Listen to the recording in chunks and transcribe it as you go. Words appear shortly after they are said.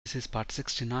This is part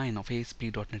 69 of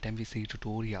ASP.NET MVC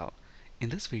tutorial. In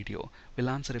this video, we'll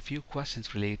answer a few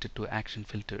questions related to action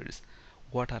filters.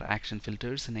 What are action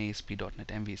filters in ASP.NET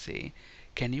MVC?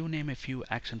 Can you name a few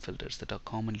action filters that are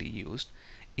commonly used?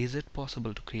 Is it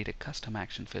possible to create a custom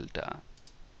action filter?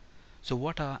 So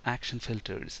what are action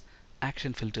filters?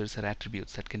 Action filters are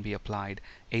attributes that can be applied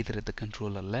either at the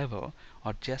controller level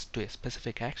or just to a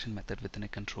specific action method within a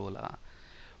controller.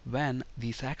 When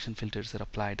these action filters are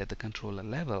applied at the controller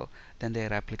level, then they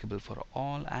are applicable for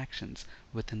all actions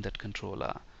within that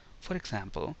controller. For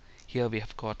example, here we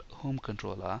have got home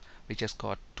controller, which has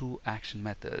got two action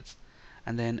methods.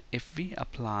 And then if we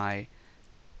apply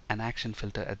an action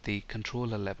filter at the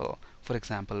controller level, for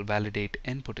example,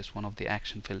 ValidateInput is one of the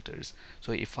action filters.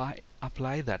 So if I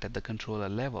apply that at the controller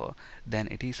level, then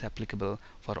it is applicable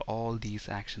for all these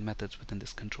action methods within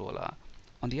this controller.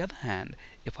 On the other hand,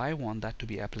 if I want that to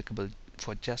be applicable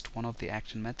for just one of the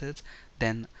action methods,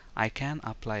 then I can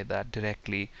apply that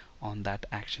directly on that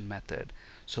action method.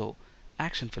 So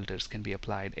action filters can be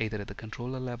applied either at the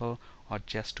controller level or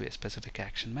just to a specific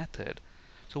action method.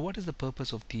 So what is the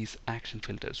purpose of these action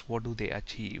filters? What do they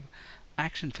achieve?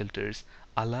 Action filters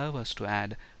allow us to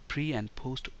add pre and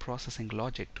post processing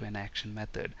logic to an action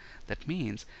method. That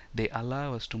means they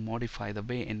allow us to modify the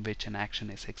way in which an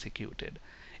action is executed.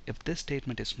 If this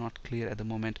statement is not clear at the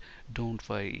moment, don't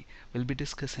worry. We'll be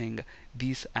discussing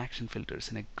these action filters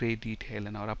in a great detail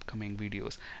in our upcoming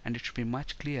videos, and it should be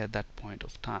much clearer at that point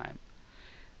of time.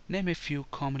 Name a few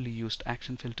commonly used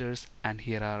action filters, and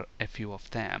here are a few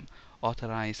of them.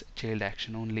 Authorize,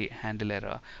 ChildActionOnly,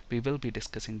 HandleError. We will be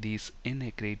discussing these in a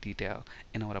great detail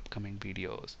in our upcoming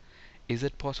videos. Is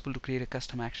it possible to create a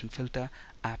custom action filter?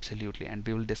 Absolutely, and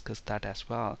we will discuss that as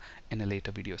well in a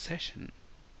later video session.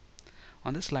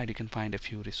 On this slide you can find a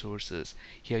few resources.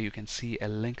 Here you can see a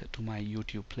link to my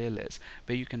YouTube playlist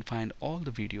where you can find all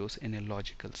the videos in a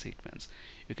logical sequence.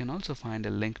 You can also find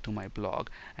a link to my blog,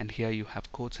 and here you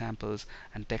have code samples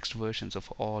and text versions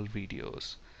of all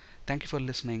videos. Thank you for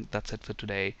listening. That's it for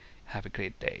today. Have a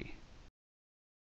great day.